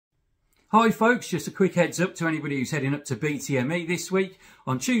Hi folks, just a quick heads up to anybody who's heading up to Btme this week.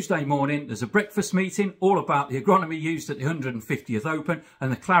 On Tuesday morning there's a breakfast meeting all about the agronomy used at the 150th Open, and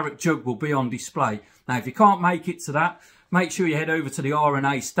the claret jug will be on display. Now if you can't make it to that, make sure you head over to the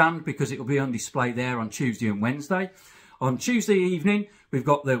R&A stand because it will be on display there on Tuesday and Wednesday. On Tuesday evening we've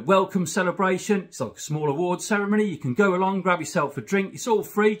got the welcome celebration. It's like a small award ceremony. You can go along, grab yourself a drink. It's all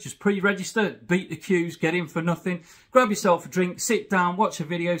free, just pre-register, beat the queues, get in for nothing. Grab yourself a drink, sit down, watch the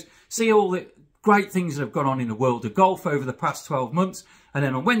videos, see all the great things that have gone on in the world of golf over the past 12 months. And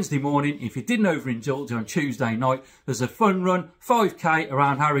then on Wednesday morning, if you didn't overindulge on Tuesday night, there's a fun run, 5k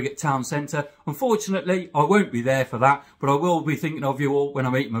around Harrogate Town Centre. Unfortunately, I won't be there for that, but I will be thinking of you all when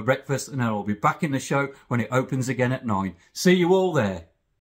I'm eating my breakfast, and then I'll be back in the show when it opens again at 9. See you all there.